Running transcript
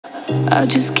I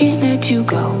just can't let you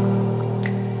go.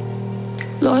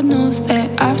 Lord knows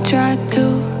that I've tried to.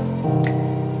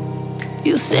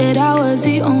 You said I was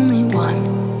the only one.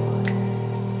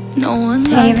 No one.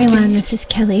 Hey everyone, this is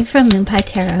Kelly from MOONPIE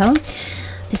Tarot.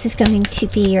 This is going to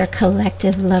be your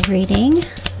collective love reading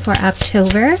for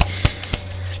October.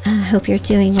 I hope you're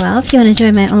doing well. If you want to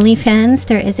join my OnlyFans,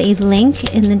 there is a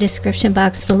link in the description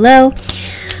box below.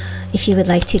 If you would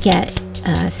like to get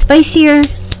spicier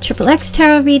XXX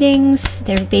tarot readings,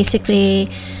 they're basically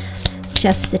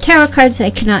just the tarot cards that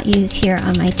I cannot use here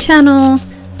on my channel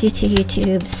due to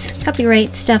YouTube's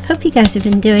copyright stuff. Hope you guys have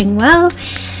been doing well.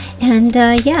 And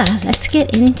yeah, let's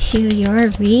get into your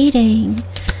reading.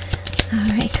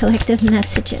 Alright, collective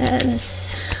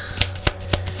messages.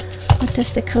 What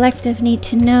does the collective need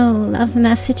to know? Love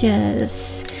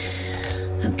messages.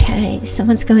 Okay,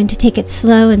 someone's going to take it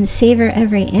slow and savor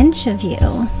every inch of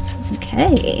you.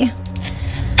 Okay.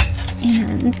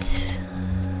 And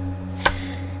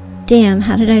damn,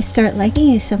 how did I start liking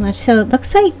you so much? So it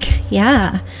looks like,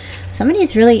 yeah,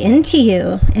 somebody's really into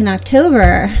you in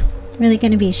October. Really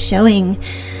going to be showing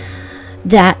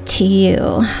that to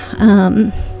you.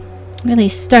 Really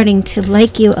starting to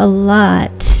like you a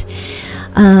lot.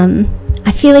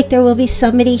 I feel like there will be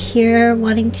somebody here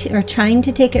wanting to or trying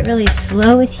to take it really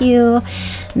slow with you,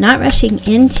 not rushing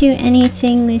into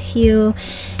anything with you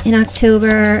in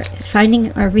October,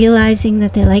 finding or realizing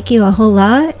that they like you a whole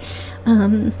lot.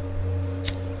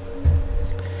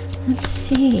 Let's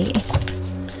see.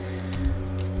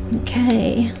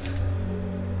 Okay.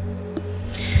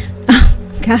 Oh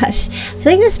gosh, I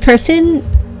feel like this person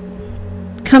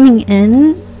coming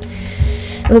in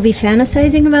will be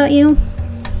fantasizing about you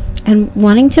and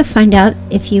wanting to find out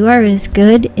if you are as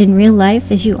good in real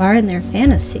life as you are in their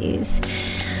fantasies.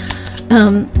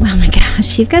 Oh my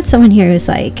gosh, you've got someone here who's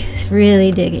like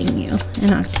really digging you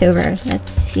in October.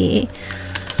 Let's see.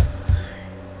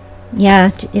 Yeah,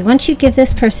 once you give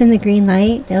this person the green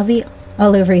light, they'll be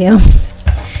all over you.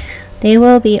 They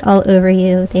will be all over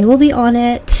you. They will be on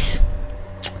it.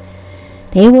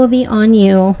 They will be on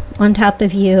you, on top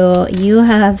of you. You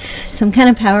have some kind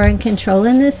of power and control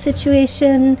in this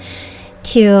situation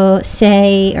to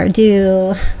say or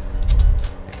do.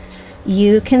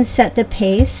 You can set the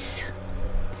pace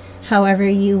however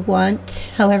you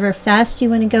want, however fast you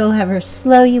want to go, however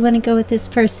slow you want to go with this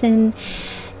person.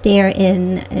 They are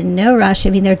in no rush. I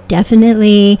mean, they're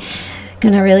definitely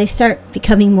going to really start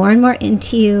becoming more and more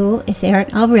into you if they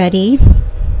aren't already.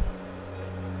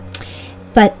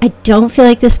 But I don't feel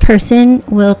like this person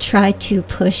will try to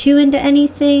push you into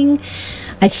anything.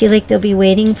 I feel like they'll be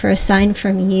waiting for a sign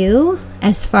from you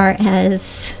as far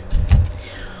as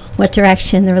what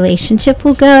direction the relationship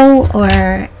will go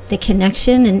or the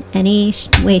connection in any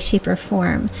way, shape, or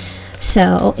form.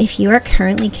 So if you are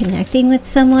currently connecting with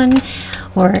someone,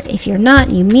 or if you're not,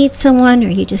 you meet someone, or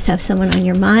you just have someone on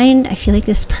your mind, I feel like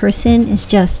this person is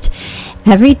just,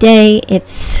 every day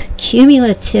it's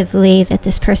cumulatively that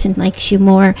this person likes you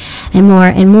more and more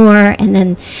and more, and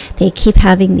then they keep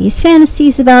having these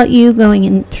fantasies about you going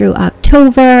in through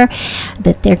October,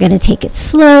 that they're going to take it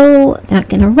slow, not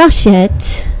going to rush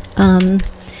it,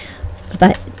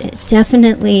 but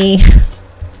definitely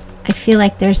I feel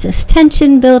like there's this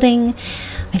tension building.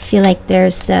 I feel like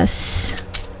there's this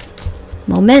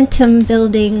momentum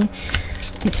building.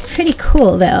 It's pretty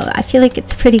cool though. I feel like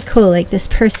it's pretty cool. Like this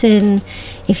person,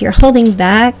 if you're holding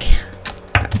back,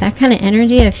 that kind of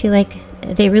energy, I feel like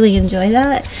they really enjoy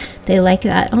that. They like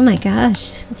that. Oh my gosh.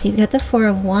 So you've got the Four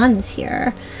of Wands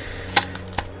here.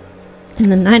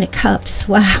 And the Nine of Cups.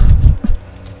 Wow.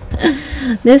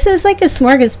 This is like a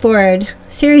smorgasbord.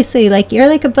 Seriously, like you're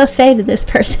like a buffet to this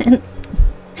person.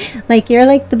 Like you're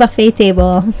like the buffet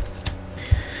table.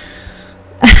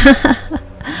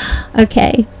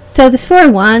 Okay, so this Four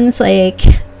of Wands, like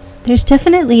there's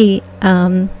definitely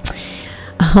a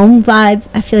home vibe.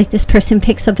 I feel like this person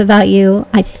picks up about you.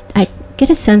 I get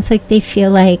a sense like they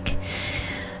feel like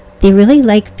they really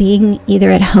like being either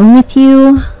at home with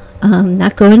you,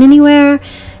 not going anywhere,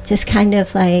 just kind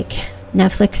of like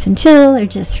Netflix and chill, or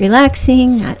just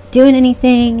relaxing, not doing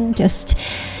anything, just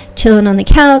chilling on the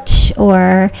couch,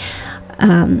 or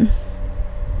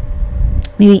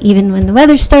maybe even when the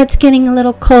weather starts getting a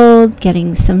little cold,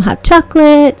 getting some hot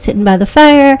chocolate, sitting by the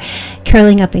fire,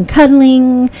 curling up and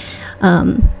cuddling,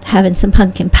 having some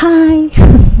pumpkin pie,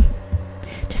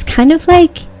 just kind of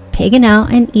like pigging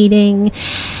out and eating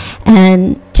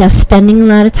and just spending a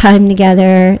lot of time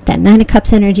together. That Nine of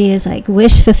Cups energy is like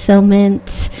wish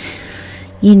fulfillment,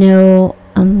 you know,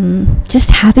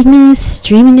 just happiness,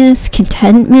 dreaminess,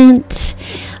 contentment.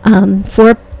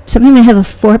 Somebody might have a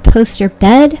 4-poster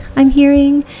bed, I'm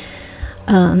hearing.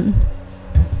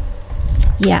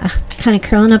 Yeah, kind of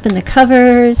curling up in the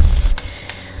covers,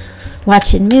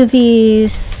 watching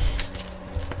movies.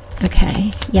 Okay,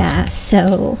 yeah,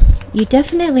 so you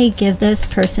definitely give this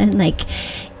person, like,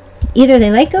 either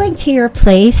they like going to your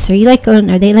place, or you like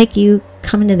going, or they like you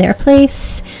coming to their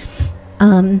place,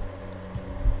 or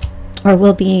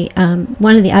will be,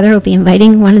 one or the other will be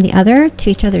inviting one or the other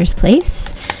to each other's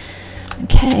place.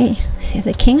 Okay, so you have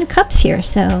the King of Cups here.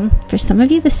 So for some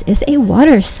of you, this is a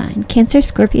water sign: Cancer,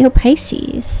 Scorpio,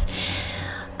 Pisces,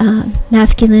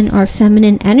 masculine or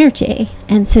feminine energy.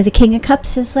 And so the King of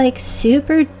Cups is like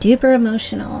super duper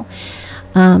emotional,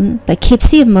 but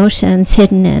keeps the emotions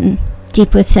hidden in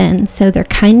deep within. So they're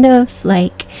kind of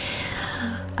like,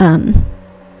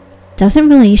 doesn't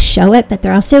really show it, but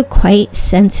they're also quite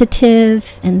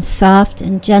sensitive and soft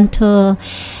and gentle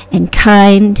and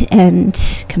kind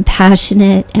and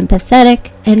compassionate, empathetic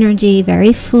energy, very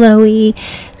flowy,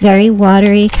 very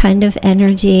watery kind of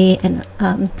energy, and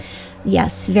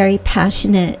yes, very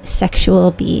passionate sexual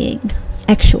being,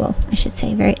 actual, I should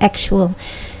say, very actual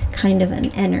kind of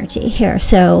an energy here.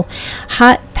 So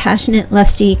hot, passionate,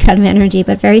 lusty kind of energy,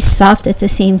 but very soft at the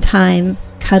same time,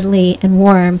 cuddly and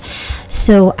warm.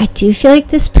 So I do feel like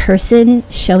this person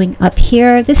showing up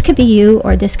here, this could be you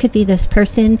or this could be this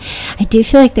person. I do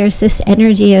feel like there's this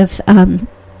energy of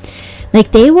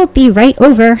like they will be right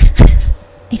over.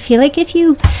 I feel like if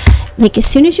you, like, as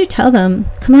soon as you tell them,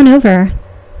 come on over,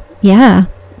 yeah,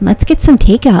 let's get some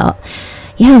takeout,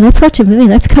 yeah, let's watch a movie,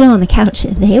 let's cuddle on the couch,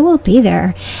 they will be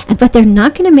there. But they're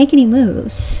not going to make any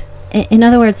moves. In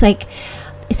other words, like,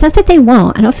 it's not that they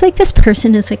won't. I don't feel like this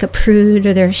person is like a prude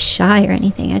or they're shy or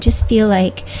anything. I just feel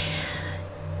like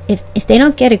if they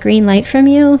don't get a green light from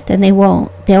you, then they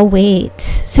won't. They'll wait.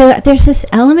 So there's this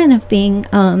element of being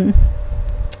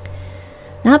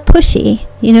not pushy,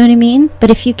 you know what I mean?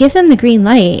 But if you give them the green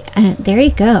light, there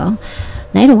you go.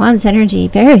 Knight of Wands energy,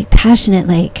 very passionate,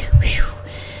 like, whew.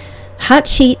 Hot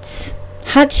sheets,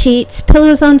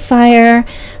 pillows on fire,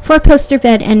 4-poster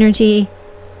bed energy.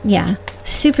 Yeah,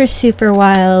 super, super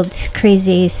wild,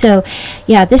 crazy. So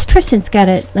yeah, this person's got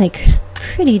it like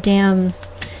pretty damn,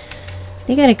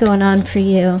 they got it going on for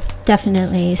you,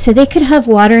 definitely. So they could have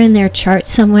water in their chart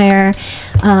somewhere,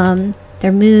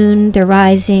 their moon, their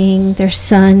rising, their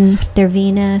sun, their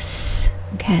Venus.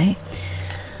 Okay,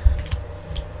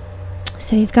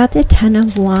 so you've got the 10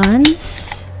 of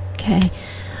Wands. Okay,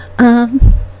 all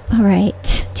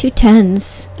right, 2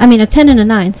 10s, I mean a 10 and a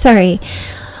 9, sorry.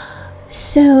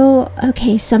 So,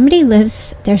 okay, somebody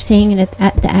lives, they're saying at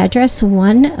the address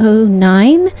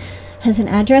 109, has an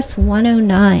address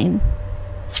 109.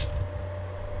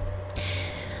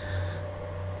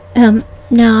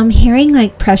 Now I'm hearing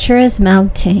like pressure is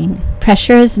mounting.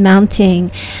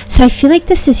 So I feel like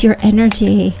this is your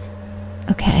energy.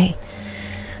 Okay.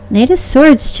 Knight of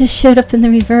Swords just showed up in the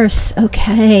reverse.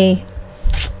 Okay.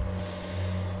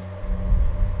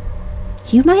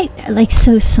 You might, like,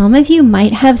 so some of you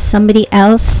might have somebody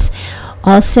else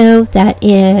also that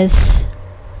is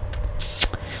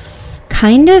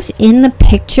kind of in the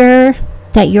picture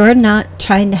that you're not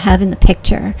trying to have in the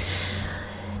picture.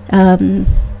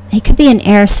 It could be an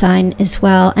air sign as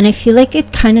well, and I feel like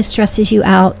it kind of stresses you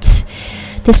out.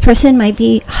 This person might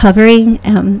be hovering.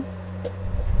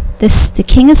 The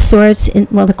King of Swords,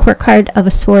 well, the court card of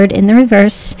a sword in the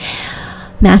reverse.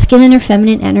 Masculine or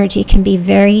feminine energy can be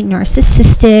very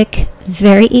narcissistic,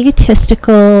 very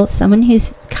egotistical, someone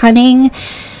who's cunning,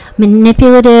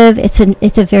 manipulative.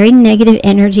 It's a very negative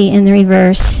energy in the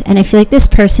reverse, and I feel like this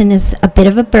person is a bit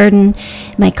of a burden.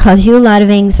 It might cause you a lot of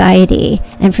anxiety,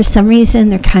 and for some reason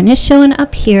they're kind of showing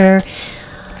up here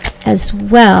as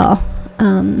well.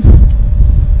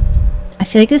 I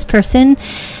feel like this person,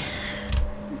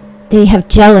 they have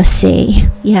jealousy.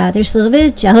 Yeah, there's a little bit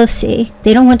of jealousy.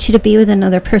 They don't want you to be with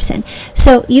another person.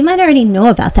 So you might already know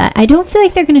about that. I don't feel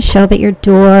like they're going to show up at your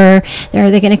door.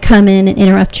 They're going to come in and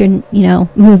interrupt your,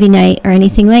 movie night or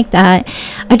anything like that.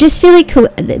 I just feel like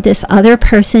this other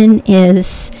person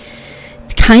is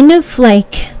kind of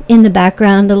like in the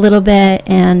background a little bit,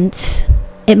 and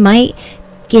it might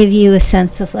give you a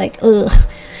sense of like, ugh,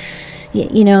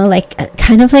 like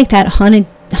kind of like that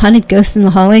haunted ghost in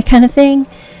the hallway kind of thing,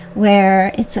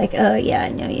 where it's like, oh yeah, I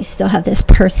know you still have this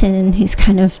person who's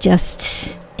kind of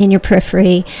just in your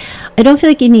periphery. I don't feel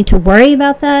like you need to worry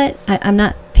about that. I'm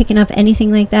not picking up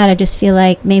anything like that. I just feel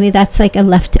like maybe that's like a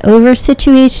leftover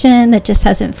situation that just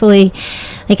hasn't fully,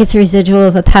 like it's a residual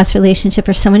of a past relationship,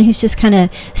 or someone who's just kind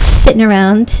of sitting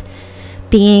around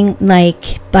being like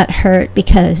butthurt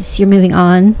because you're moving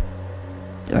on,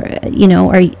 or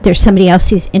or there's somebody else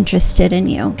who's interested in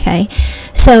you. Okay,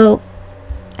 so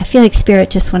I feel like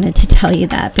Spirit just wanted to tell you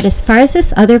that. But as far as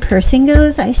this other person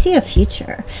goes, I see a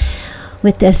future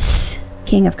with this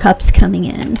King of Cups coming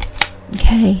in.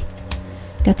 Okay.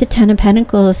 Got the Ten of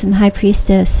Pentacles and the High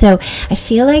Priestess. So I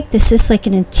feel like this is like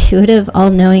an intuitive,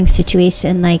 all-knowing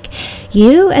situation. Like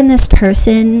you and this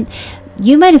person,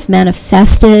 you might have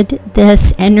manifested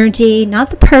this energy, not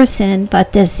the person,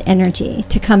 but this energy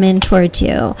to come in towards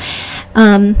you.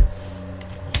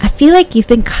 I feel like you've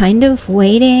been kind of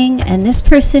waiting, and this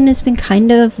person has been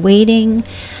kind of waiting.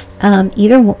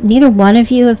 Neither one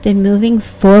of you have been moving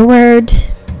forward.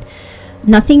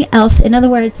 Nothing else. In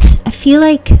other words, I feel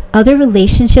like other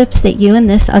relationships that you and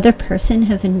this other person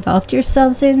have involved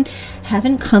yourselves in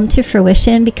haven't come to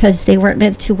fruition because they weren't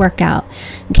meant to work out.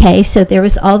 Okay, so there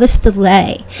was all this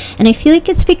delay. And I feel like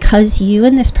it's because you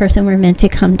and this person were meant to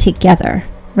come together,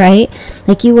 right?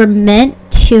 Like you were meant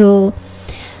to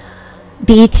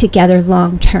be together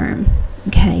long term.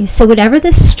 Okay, so whatever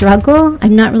the struggle,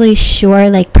 I'm not really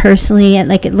sure, like personally,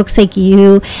 like it looks like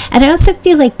you, and I also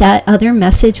feel like that other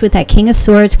message with that King of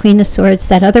Swords, Queen of Swords,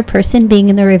 that other person being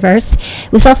in the reverse,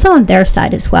 was also on their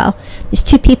side as well. There's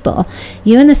two people,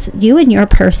 you and your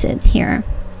person here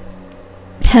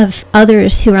have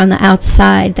others who are on the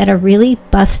outside that are really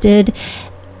busted.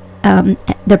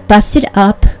 They're busted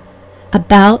up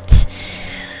about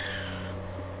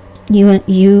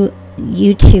you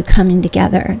two coming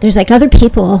together. There's like other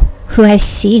people who I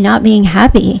see not being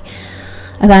happy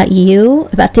about you,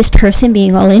 about this person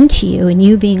being all into you and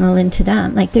you being all into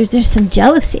them. Like there's some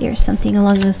jealousy or something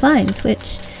along those lines,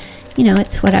 which, you know,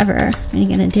 it's whatever. What are you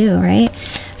gonna do, right?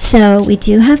 So we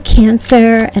do have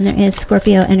Cancer and there is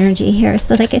Scorpio energy here.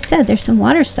 So like I said, there's some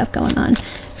water stuff going on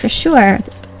for sure.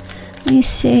 Let me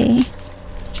see.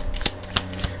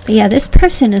 But yeah, this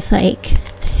person is like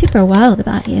super wild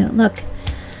about you. Look,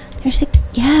 there's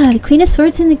the Queen of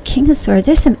Swords and the King of Swords.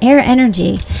 There's some air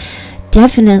energy.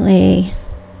 Definitely.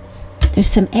 There's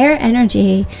some air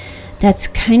energy that's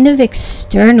kind of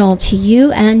external to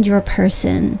you and your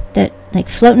person. That like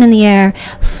floating in the air,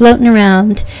 floating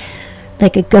around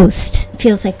like a ghost. It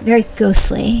feels like very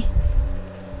ghostly.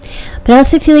 But I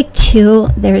also feel like too,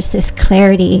 there's this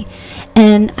clarity.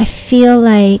 And I feel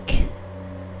like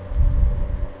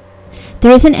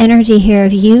there's an energy here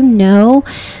of you're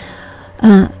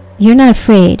not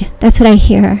afraid. That's what I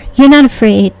hear. You're not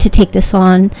afraid to take this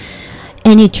on.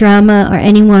 Any drama or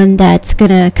anyone that's going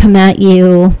to come at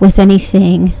you with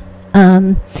anything.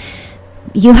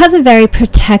 You have a very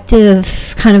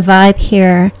protective kind of vibe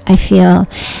here, I feel.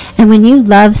 And when you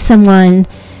love someone,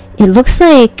 it looks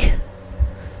like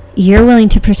you're willing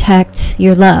to protect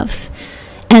your love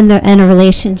and a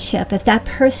relationship. If that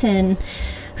person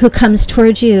who comes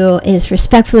towards you is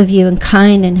respectful of you and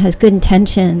kind and has good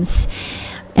intentions,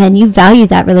 and you value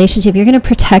that relationship, you're going to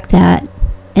protect that.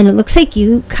 And it looks like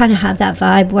you kind of have that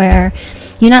vibe where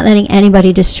you're not letting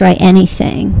anybody destroy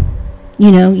anything.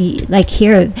 You know, like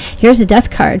here's a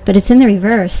death card, but it's in the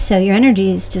reverse. So your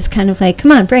energy is just kind of like,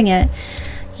 come on, bring it.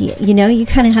 You know, you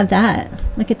kind of have that.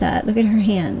 Look at that. Look at her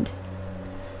hand.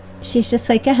 She's just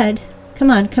like, go ahead. Come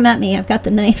on, come at me. I've got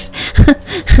the knife.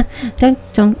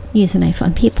 Don't use a knife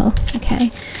on people. Okay.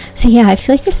 So yeah, I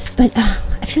feel like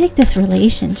this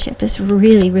relationship is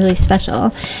really, really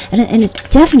special, and it's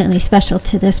definitely special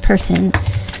to this person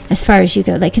as far as you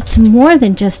go. Like it's more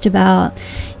than just about,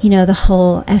 you know, the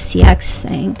whole SCX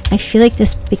thing. I feel like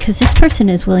because this person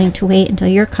is willing to wait until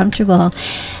you're comfortable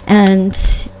and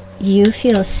you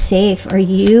feel safe, or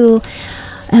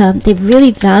they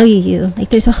really value you. Like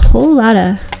there's a whole lot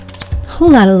of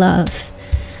love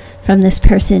from this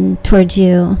person towards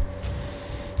you.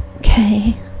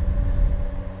 Okay.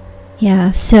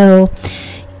 Yeah, so,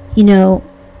 you know,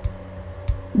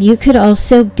 you could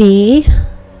also be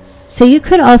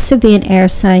an air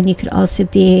sign, you could also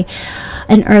be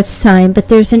an earth sign, but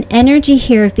there's an energy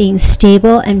here of being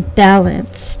stable and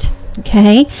balanced,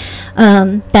 okay?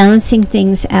 Balancing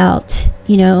things out,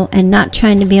 you know, and not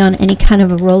trying to be on any kind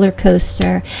of a roller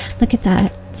coaster. Look at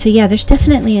that. So yeah, there's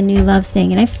definitely a new love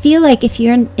thing. And I feel like if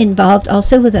you're involved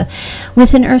also with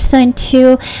an earth sign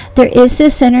too, there is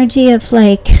this energy of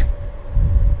like,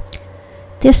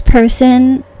 this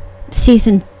person sees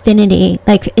infinity,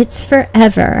 like it's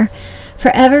forever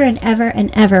and ever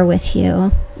and ever with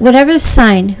you. Whatever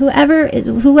sign,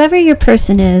 whoever your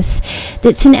person is,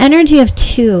 it's an energy of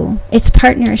two. It's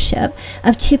partnership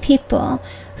of two people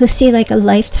who see like a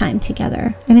lifetime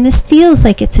together. I mean, this feels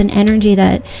like it's an energy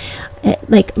that,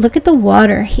 like, look at the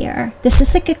water here. This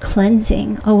is like a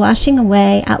cleansing, a washing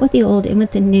away, out with the old, in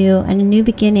with the new, and a new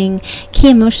beginning, key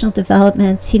emotional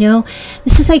developments, you know.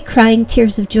 This is like crying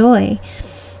tears of joy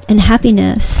and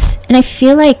happiness. And I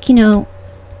feel like, you know,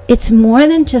 it's more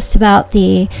than just about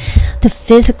the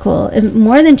physical, and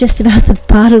more than just about the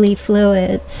bodily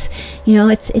fluids. You know,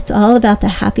 it's all about the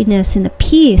happiness and the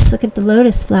peace. Look at the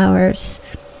lotus flowers.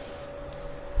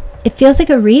 It feels like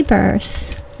a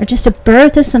rebirth, or just a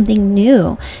birth of something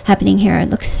new happening here. It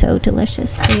looks so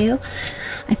delicious for you.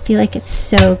 I feel like it's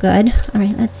so good. All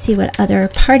right, let's see what other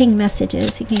parting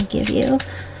messages he can give you.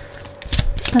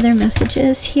 Other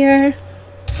messages here.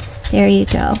 There you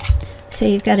go. So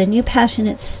you've got a new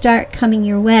passionate start coming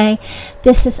your way.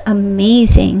 This is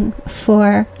amazing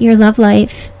for your love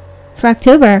life for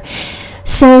October.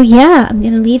 So yeah, I'm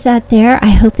going to leave that there.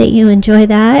 I hope that you enjoy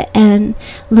that, and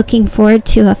looking forward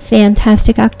to a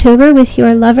fantastic October with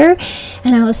your lover.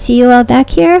 And I will see you all back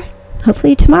here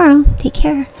hopefully tomorrow. Take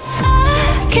care.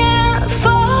 I can't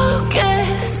fall